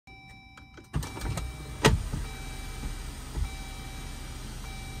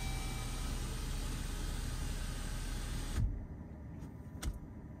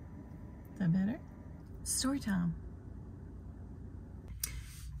Story time.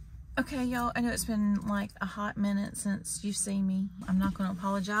 Okay, y'all, I know it's been like a hot minute since you've seen me. I'm not going to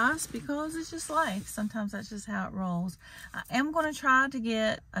apologize because it's just life. Sometimes that's just how it rolls. I am going to try to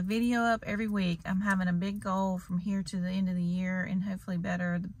get a video up every week. I'm having a big goal from here to the end of the year, and hopefully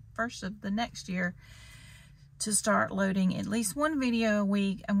better the first of the next year, to start loading at least one video a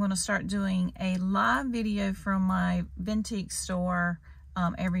week. I'm going to start doing a live video from my Ventique store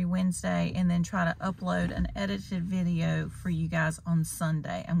every Wednesday, and then try to upload an edited video for you guys on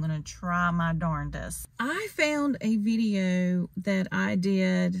Sunday. I'm going to try my darndest. I found a video that I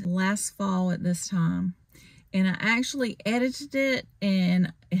did last fall at this time, and I actually edited it,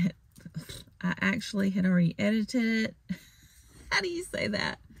 and I actually had already edited it. How do you say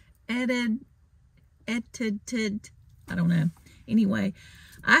that? Edited, I don't know. Anyway,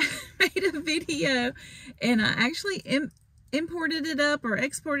 I made a video, and I actually imported it up or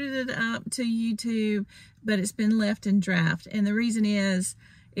exported it up to YouTube, but it's been left in draft. And the reason is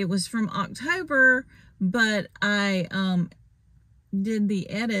it was from October, but I did the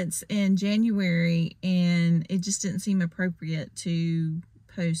edits in January, and it just didn't seem appropriate to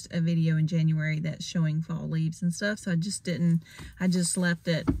post a video in January that's showing fall leaves and stuff. So I just left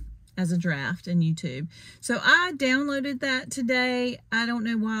it as a draft in YouTube. So I downloaded that today. I don't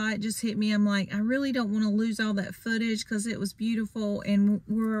know why, it just hit me. I'm like, I really don't want to lose all that footage because it was beautiful, and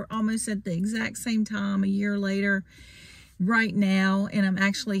we're almost at the exact same time a year later right now, and I'm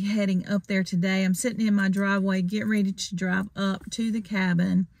actually heading up there today. I'm sitting in my driveway getting ready to drive up to the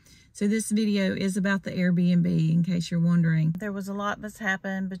cabin. So this video is about the Airbnb, in case you're wondering. There was a lot that's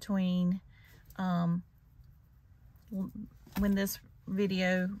happened between when this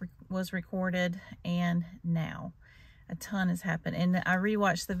video was recorded and now. A ton has happened, and I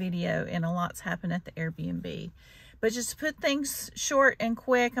rewatched the video, and a lot's happened at the Airbnb. But just to put things short and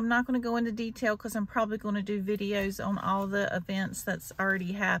quick, I'm not going to go into detail because I'm probably going to do videos on all the events that's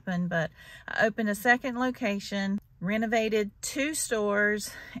already happened. But I opened a second location, renovated 2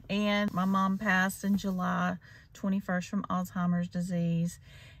 stores, and my mom passed in July 21st from Alzheimer's disease.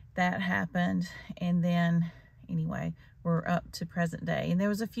 That happened, and then anyway, we're up to present day. And there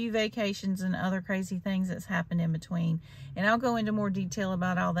was a few vacations and other crazy things that's happened in between. And I'll go into more detail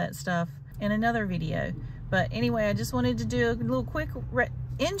about all that stuff in another video. But anyway, I just wanted to do a little quick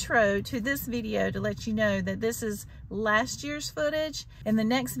intro to this video to let you know that this is last year's footage. In the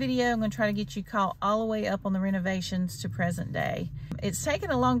next video, I'm going to try to get you caught all the way up on the renovations to present day. It's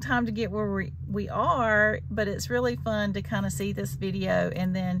taken a long time to get where we are, but it's really fun to kind of see this video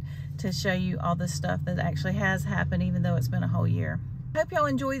and then to show you all the stuff that actually has happened, even though it's been a whole year. I hope y'all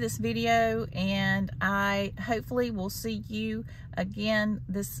enjoy this video, and I hopefully will see you again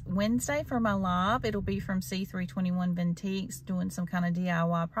this Wednesday for my live. It'll be from C321 Ventiques, doing some kind of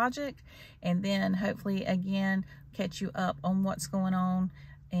DIY project, and then hopefully again catch you up on what's going on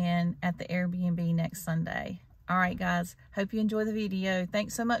and at the Airbnb next Sunday. All right, guys, hope you enjoy the video.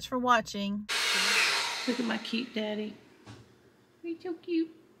 Thanks so much for watching. Look at my cute daddy. He's so cute.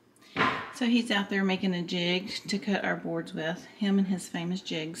 So he's out there making a jig to cut our boards with, him and his famous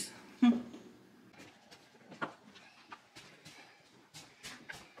jigs.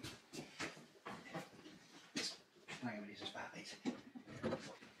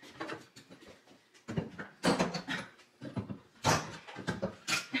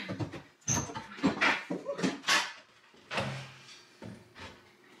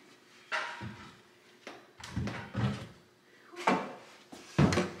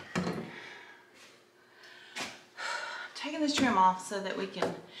 Taking this trim off so that we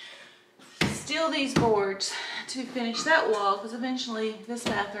can steal these boards to finish that wall, because eventually this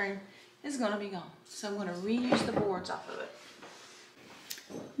bathroom is going to be gone. So I'm going to reuse the boards off of it.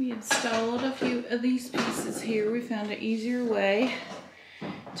 We installed a few of these pieces here. We found an easier way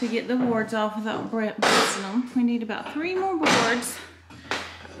to get the boards off without busting them. We need about 3 more boards.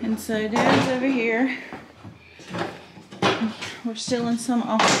 And so Dad's over here. We're stealing some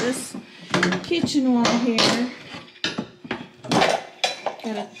off of this kitchen wall here.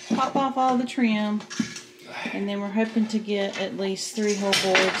 Gotta pop off all the trim, and then we're hoping to get at least 3 whole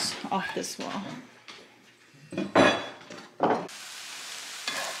boards off this wall.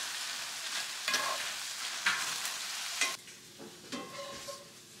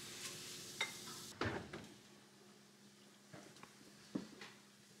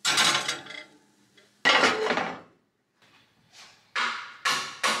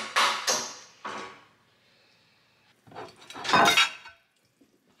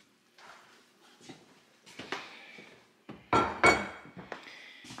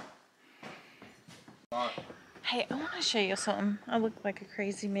 Hey, I want to show you something. I look like a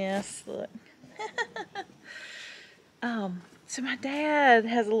crazy mess. Look. So my dad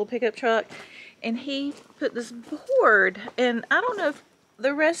has a little pickup truck, and he put this board, and I don't know if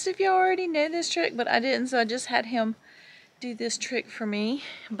the rest of y'all already know this trick, but I didn't, so I just had him do this trick for me.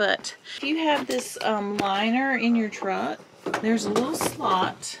 But if you have this liner in your truck, there's a little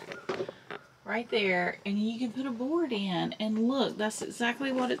slot right there, and you can put a board in, and look, that's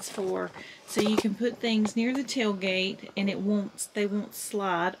exactly what it's for. So you can put things near the tailgate, and they won't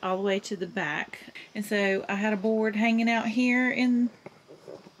slide all the way to the back. And so I had a board hanging out here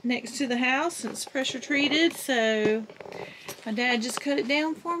next to the house. It's pressure treated, so my dad just cut it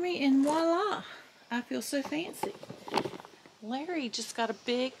down for me, and voila, I feel so fancy. Larry just got a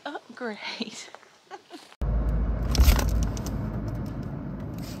big upgrade.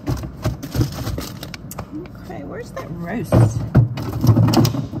 Okay, where's that roast? Oh,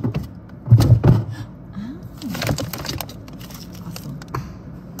 awesome.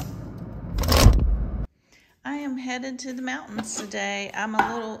 I am headed to the mountains today. I'm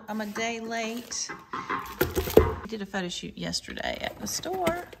a day late. I did a photo shoot yesterday at the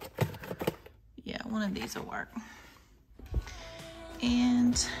store. Yeah, one of these will work.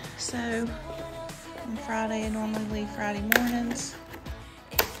 And so on Friday, I normally leave Friday mornings.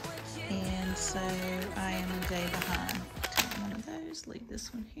 And so I am a day behind. Take one of those, leave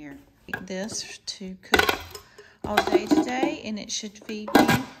this one here. Take this to cook all day today, and it should feed me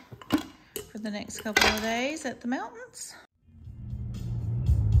for the next couple of days at the mountains.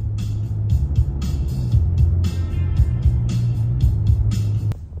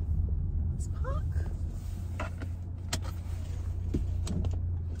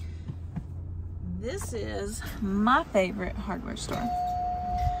 This is my favorite hardware store.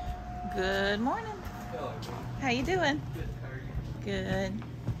 Good morning. Hello. How you doing? Good. How are you? Good.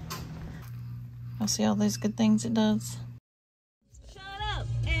 I'll see all those good things it does. Shut up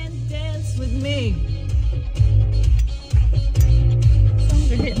and dance with me.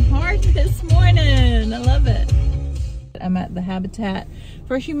 Songs are hitting hard this morning. I love it. I'm at the Habitat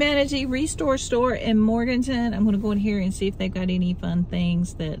for Humanity Restore Store in Morganton. I'm going to go in here and see if they've got any fun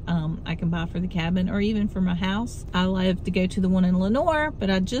things that I can buy for the cabin or even for my house. I love to go to the one in Lenore,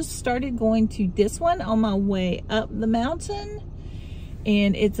 but I just started going to this one on my way up the mountain,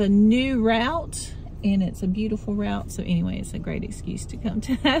 and it's a new route and it's a beautiful route. So anyway, it's a great excuse to come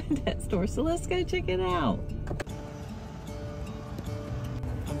to that store. So let's go check it out.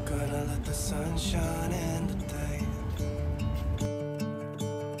 I'm gonna let the sun shine in today.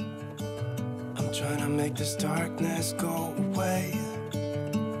 I'm trying to make this darkness go away.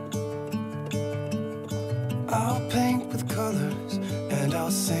 I'll paint with colors and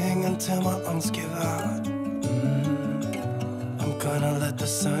I'll sing until my lungs give out. I'm gonna let the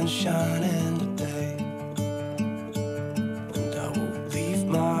sun shine in today. And I will leave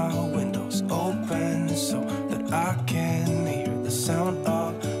my windows open so that I can hear the sound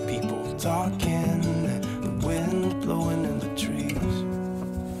of people talking and the wind blowing in the trees.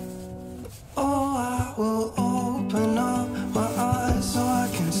 Oh, I will open up my eyes so I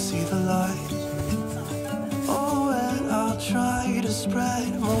can see the light. Oh, and I'll try to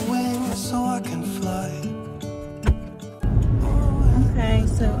spread my wings so I can fly. Okay,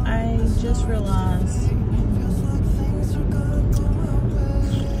 so I just realized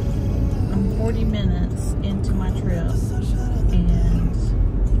I'm 40 minutes into my trip and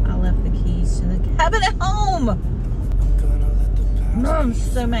I left the keys to the cabin at home. I'm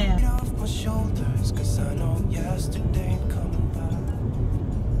so mad. My shoulders, 'cause I know yesterday ain't coming back.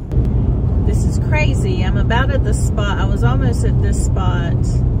 This is crazy. I'm about at the spot. I was almost at this spot,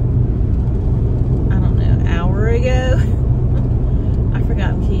 I don't know, an hour ago. I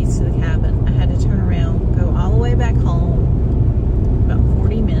forgot keys to the cabin. I had to turn around, go all the way back home, about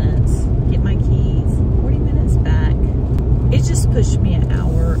 40 minutes, get my keys, 40 minutes back. It just pushed me an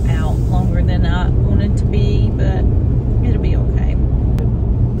hour out longer than I wanted to be, but it'll be okay.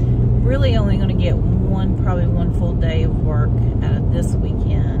 Really only going to get probably one full day of work out of this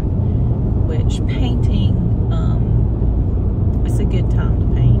weekend, which painting, it's a good time to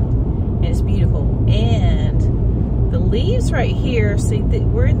paint, and it's beautiful. And the leaves right here, see,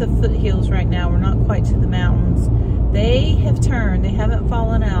 we're in the foothills right now, we're not quite to the mountains. They have turned, they haven't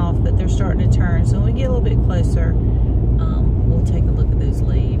fallen off, but they're starting to turn. So when we get a little bit closer, we'll take a look at those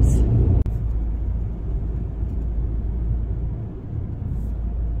leaves.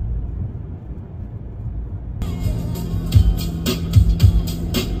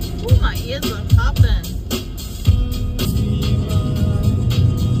 Kids are popping.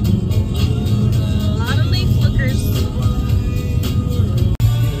 A lot of leaf flickers. So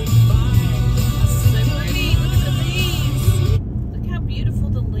pretty. Look at the leaves. Look how beautiful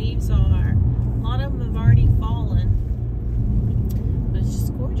the leaves are. A lot of them have already fallen.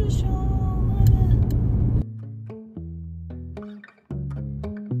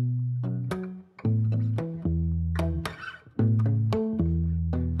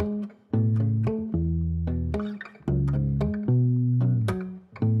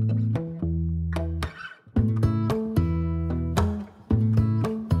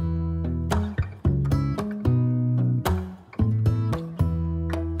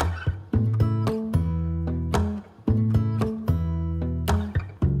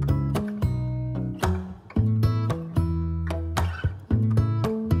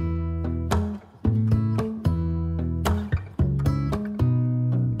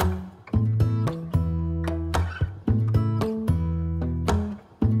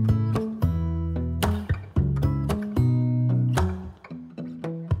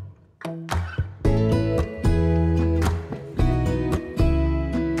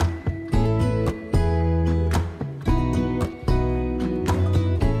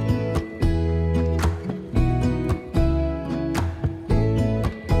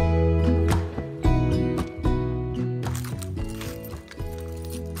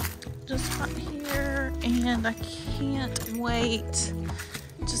 and I can't wait.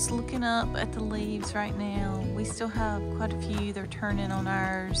 Just looking up at the leaves right now. We still have quite a few. They're turning on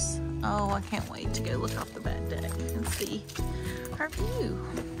ours. Oh, I can't wait to go look off the back deck and see our view.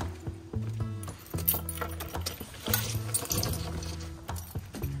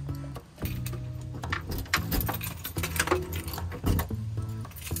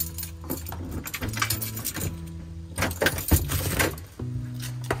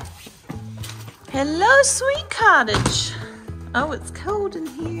 Hello, sweet cottage. Oh, it's cold in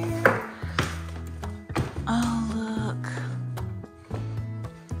here. Oh, look.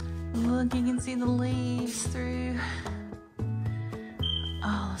 Look, you can see the leaves through.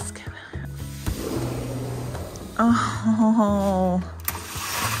 Oh, let's go. Oh,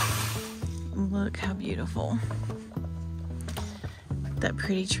 look how beautiful. That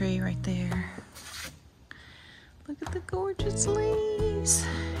pretty tree right there. Look at the gorgeous leaves.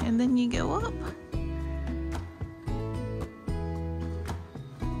 And then you go up.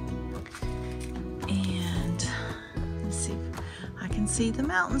 And let's see if I can see the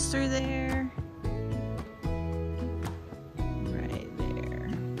mountains through there. Right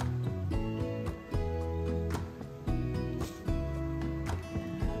there.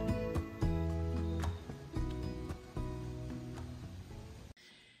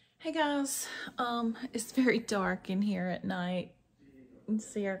 Hey guys, it's very dark in here at night. You can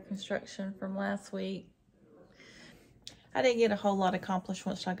see our construction from last week. I didn't get a whole lot accomplished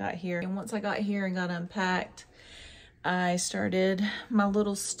once I got here. And once I got here and got unpacked, I started my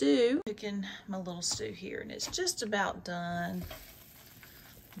little stew. Cooking my little stew here, and it's just about done.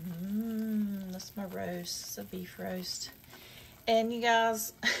 That's my roast. It's a beef roast. And you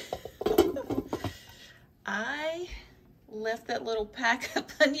guys, I left that little pack of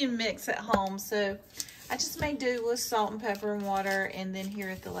onion mix at home, so I just made do with salt and pepper and water, and then here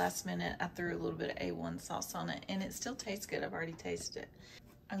at the last minute I threw a little bit of A1 sauce on it, and it still tastes good. I've already tasted it.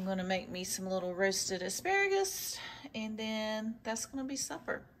 I'm gonna make me some little roasted asparagus, and then that's gonna be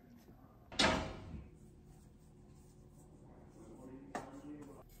supper.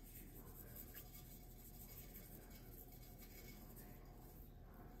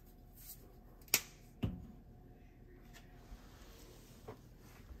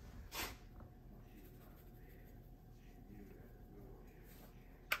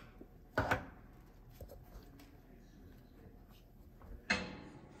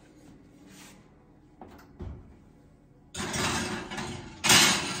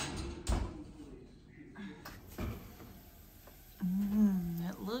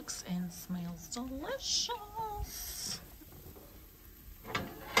 Looks and smells delicious.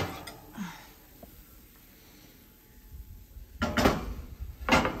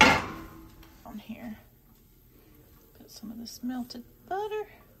 On here, put some of this melted butter.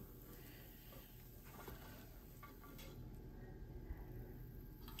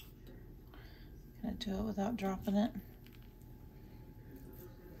 Gonna do it without dropping it.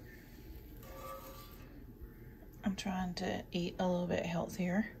 I'm trying to eat a little bit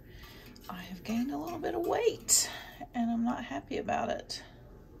healthier. I have gained a little bit of weight and I'm not happy about it.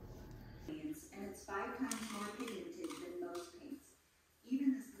 And it's 5 times more pigmented than most paints.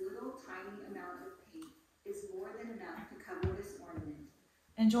 Even this little tiny amount of paint is more than enough to cover this ornament.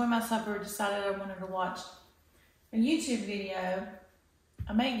 Enjoying my supper, decided I wanted to watch a YouTube video.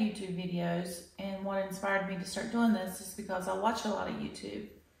 I make YouTube videos, and what inspired me to start doing this is because I watch a lot of YouTube.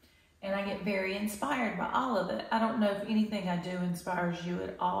 And I get very inspired by all of it. I don't know if anything I do inspires you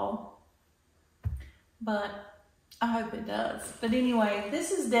at all, but I hope it does. But anyway, this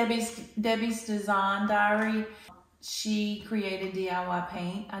is Debbie's Design Diary. She created DIY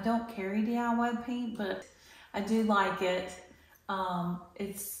paint. I don't carry DIY paint, but I do like it.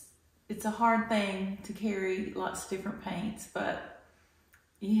 It's a hard thing to carry lots of different paints, but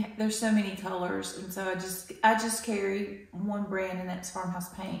yeah, there's so many colors, and so I just carry one brand, and that's Farmhouse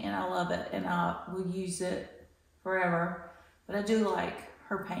Paint, and I love it, and I will use it forever. But I do like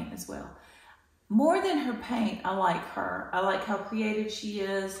her paint as well. More than her paint, I like her. I like how creative she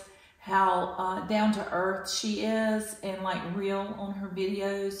is, how down to earth she is, and like real on her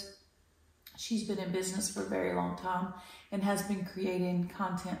videos. She's been in business for a very long time and has been creating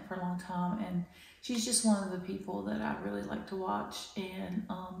content for a long time, and she's just one of the people that I really like to watch. And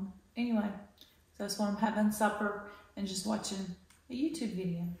anyway, so that's why I'm having supper and just watching a YouTube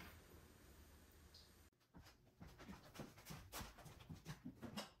video.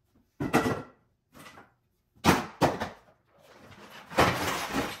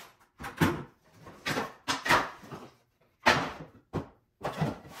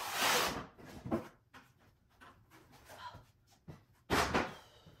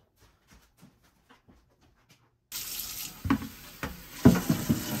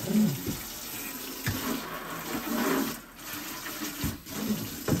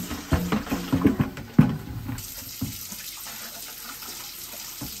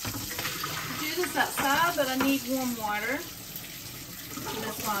 I need warm water. And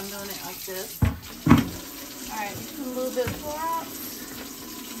that's why I'm doing it like this. Alright, put a little bit of Clorox.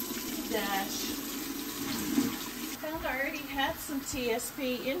 Dash. I found I already had some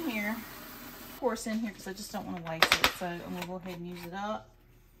TSP in here. Of course in here because I just don't want to waste it. So I'm going to go ahead and use it up.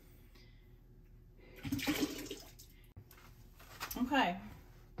 Okay.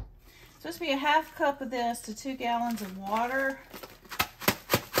 Supposed to be a half cup of this to 2 gallons of water.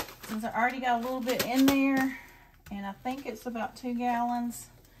 Since I already got a little bit in there, and I think it's about 2 gallons,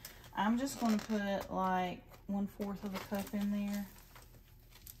 I'm just going to put like 1/4 of a cup in there.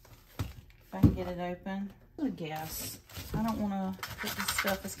 If I can get it open. I'm going to guess. I don't want to put this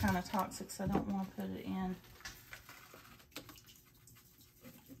stuff that's kind of toxic, so I don't want to put it in.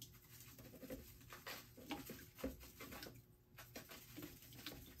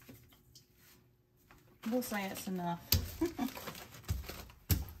 We'll say it's enough.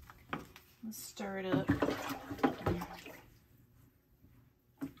 Let's stir it up.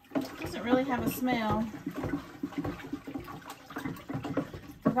 Doesn't really have a smell.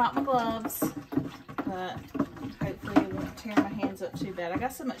 Forgot my gloves, but hopefully it won't tear my hands up too bad. I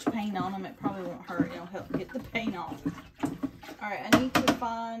got so much paint on them, it probably won't hurt. It'll help get the paint off. All right, I need to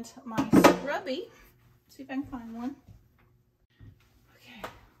find my scrubby. See if I can find one. Okay,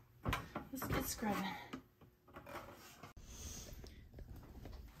 let's get scrubbing.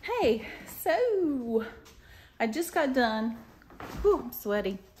 Hey, so I just got done. Whew, I'm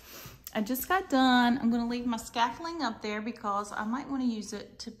sweaty. I just got done. I'm going to leave my scaffolding up there because I might want to use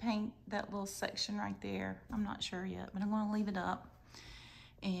it to paint that little section right there. I'm not sure yet, but I'm going to leave it up.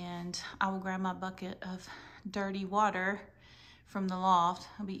 And I will grab my bucket of dirty water from the loft.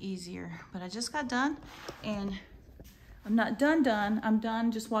 It'll be easier. But I just got done, and I'm not done. I'm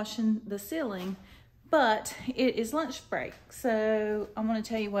done just washing the ceiling. But it is lunch break, so I'm gonna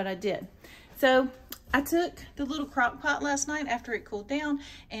tell you what I did. So I took the little crock pot last night after it cooled down,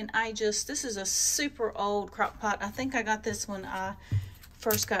 and this is a super old crock pot. I think I got this when I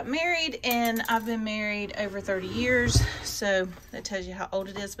first got married, and I've been married over 30 years, so that tells you how old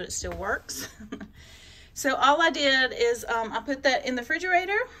it is, but it still works. So all I did is I put that in the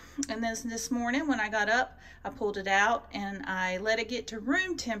refrigerator, and then this morning when I got up, I pulled it out and I let it get to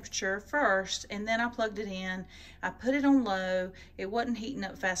room temperature first, and then I plugged it in. I put it on low. It wasn't heating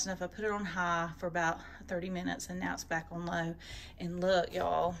up fast enough. I put it on high for about 30 minutes, and now it's back on low. And look,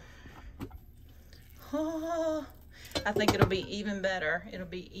 y'all. Oh, I think it'll be even better. It'll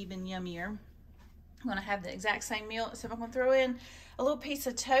be even yummier. I'm gonna have the exact same meal, except I'm gonna throw in a little piece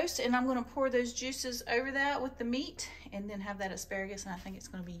of toast, and I'm gonna pour those juices over that with the meat, and then have that asparagus, and I think it's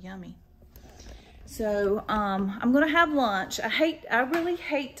gonna be yummy. So I'm gonna have lunch. I really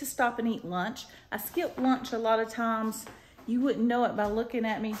hate to stop and eat lunch. I skip lunch a lot of times. You wouldn't know it by looking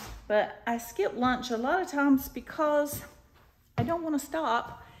at me, but I skip lunch a lot of times because I don't wanna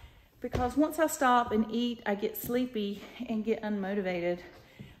stop, because once I stop and eat, I get sleepy and get unmotivated.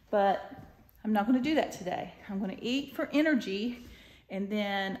 But I'm not gonna do that today. I'm gonna eat for energy, and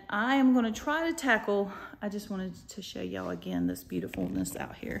then I am gonna try to tackle, I just wanted to show y'all again this beautifulness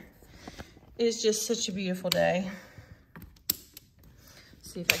out here. It's just such a beautiful day.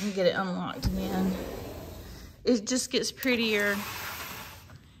 See if I can get it unlocked again. It just gets prettier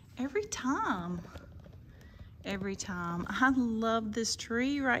every time. Every time. I love this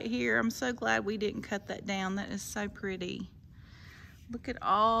tree right here. I'm so glad we didn't cut that down. That is so pretty. Look at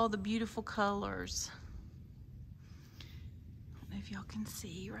all the beautiful colors. I don't know if y'all can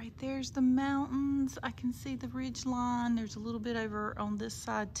see. Right there's the mountains. I can see the ridge line. There's a little bit over on this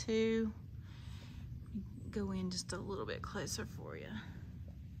side too. Go in just a little bit closer for you.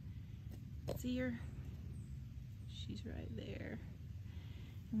 See her? She's right there.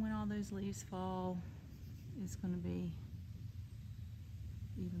 And when all those leaves fall, it's going to be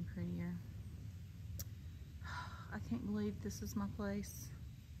even prettier. I can't believe this is my place.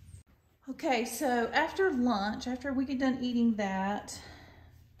 Okay, so after lunch, after we get done eating that,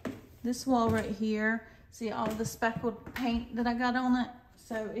 this wall right here, see all the speckled paint that I got on it?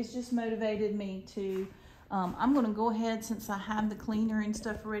 So it's just motivated me to, I'm gonna go ahead, since I have the cleaner and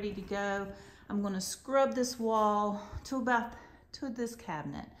stuff ready to go, I'm gonna scrub this wall to this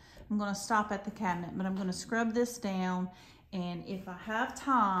cabinet. I'm gonna stop at the cabinet, but I'm gonna scrub this down, and if I have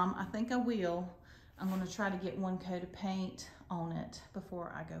time, I think I will, I'm gonna try to get one coat of paint on it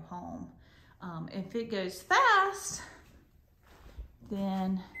before I go home. If it goes fast,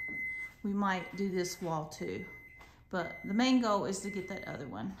 then we might do this wall too. But the main goal is to get that other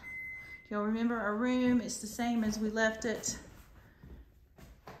one. Y'all remember our room? It's the same as we left it.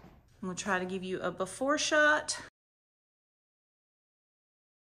 I'm gonna try to give you a before shot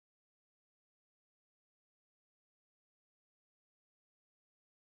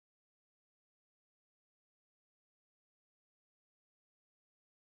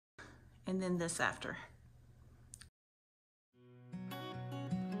and then this after.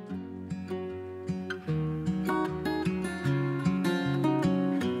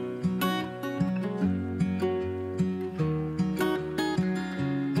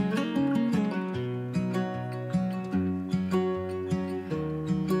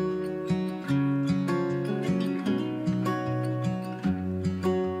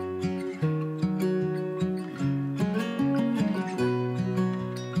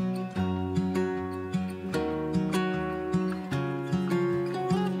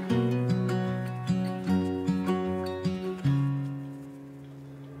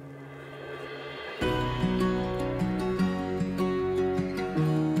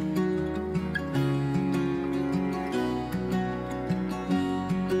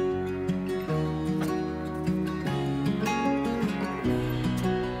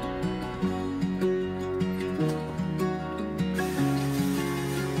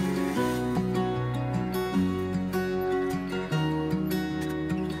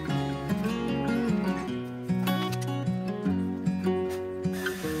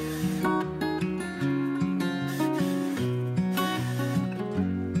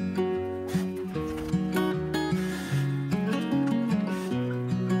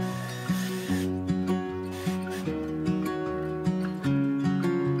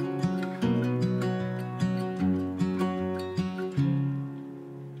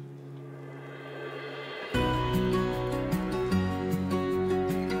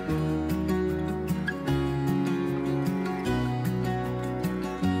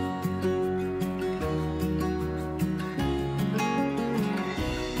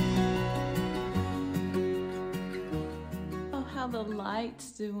 The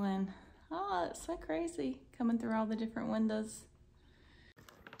lights doing. Oh, it's so crazy coming through all the different windows.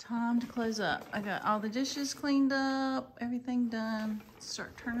 Time to close up. I got all the dishes cleaned up, everything done.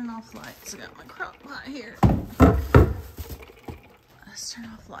 Start turning off lights. I got my crock pot here. Let's turn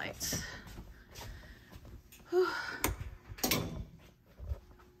off lights. Whew.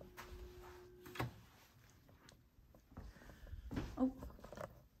 Oh.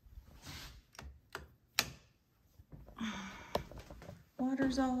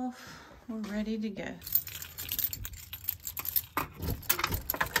 Water's off. We're ready to go.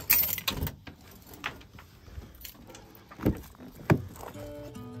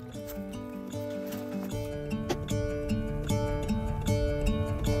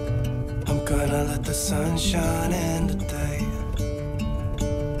 I'm gonna let the sun shine in today.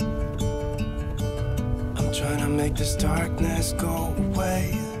 I'm trying to make this darkness go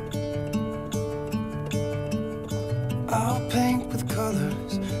away. I'll paint with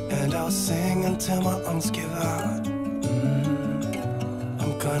colors and I'll sing until my lungs give out.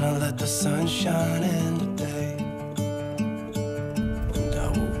 I'm gonna let the sun shine in today. And I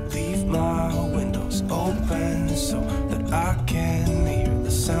will leave my windows open so that I can hear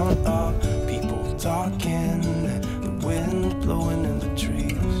the sound of people talking and the wind blowing in the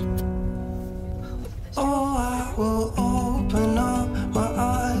trees. Oh, I will open up my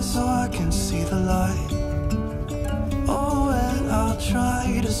eyes so I can see the light. I'll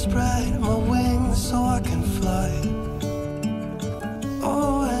try to spread my wings so I can fly.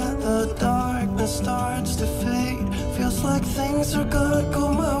 Oh, and the darkness starts to fade. Feels like things are gonna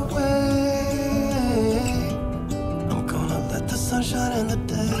go my way. I'm gonna let the sun shine in the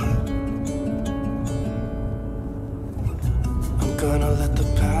day. I'm gonna let the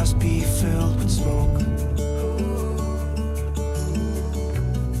past be filled with smoke.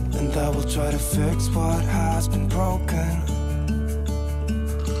 And I will try to fix what has been broken.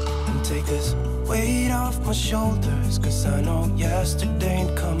 Take this weight off my shoulders, 'cause I know yesterday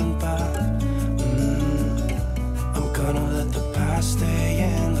ain't coming back. I'm gonna let the past stay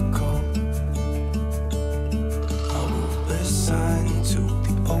in the cold. I will listen to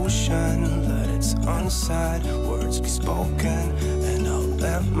the ocean, let its unsaid words be spoken, and I'll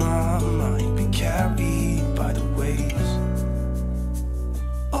let my mind be carried by the waves.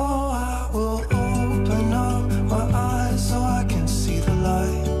 Oh, I will open up my eyes so I can see the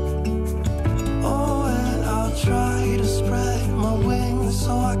light. Try to spread my wings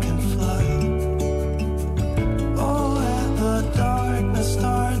so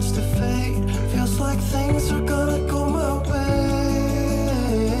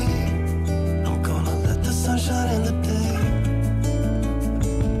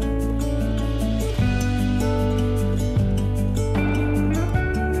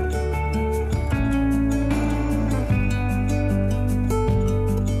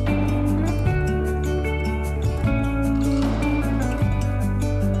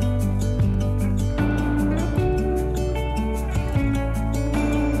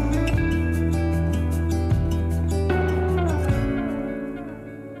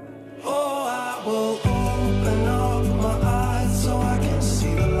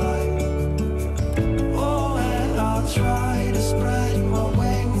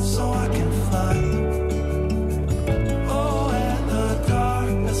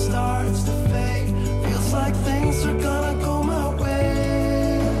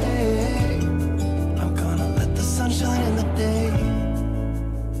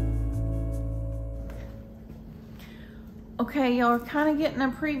Okay, y'all are kind of getting a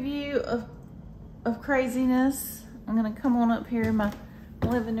preview of craziness. I'm gonna come on up here in my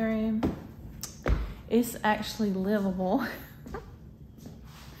living room. It's actually livable.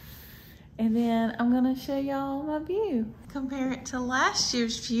 And then I'm gonna show y'all my view. Compare it to last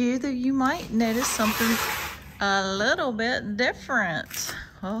year's view, though you might notice something a little bit different.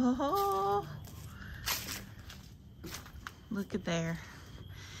 Oh, look at there.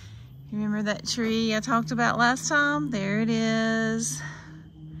 You remember that tree I talked about last time? There it is.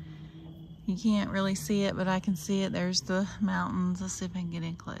 You can't really see it, but I can see it. There's the mountains. Let's see if I can get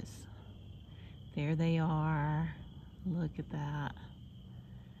in close. There they are. Look at that.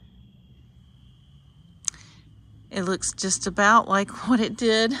 It looks just about like what it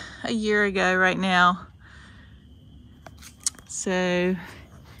did a year ago right now. So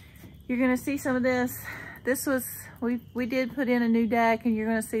you're gonna see some of this. This was, we did put in a new deck, and you're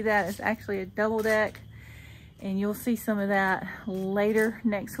gonna see that it's actually a double deck, and you'll see some of that later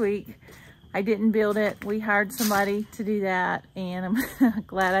next week. I didn't build it. We hired somebody to do that, and I'm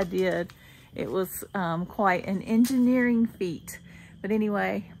glad I did. It was quite an engineering feat. But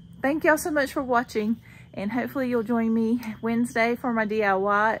anyway, thank y'all so much for watching, and hopefully you'll join me Wednesday for my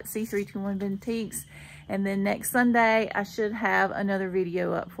DIY at C321 Boutiques. And then next Sunday, I should have another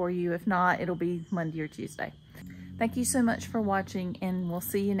video up for you. If not, it'll be Monday or Tuesday. Thank you so much for watching, and we'll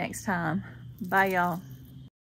see you next time. Bye, y'all.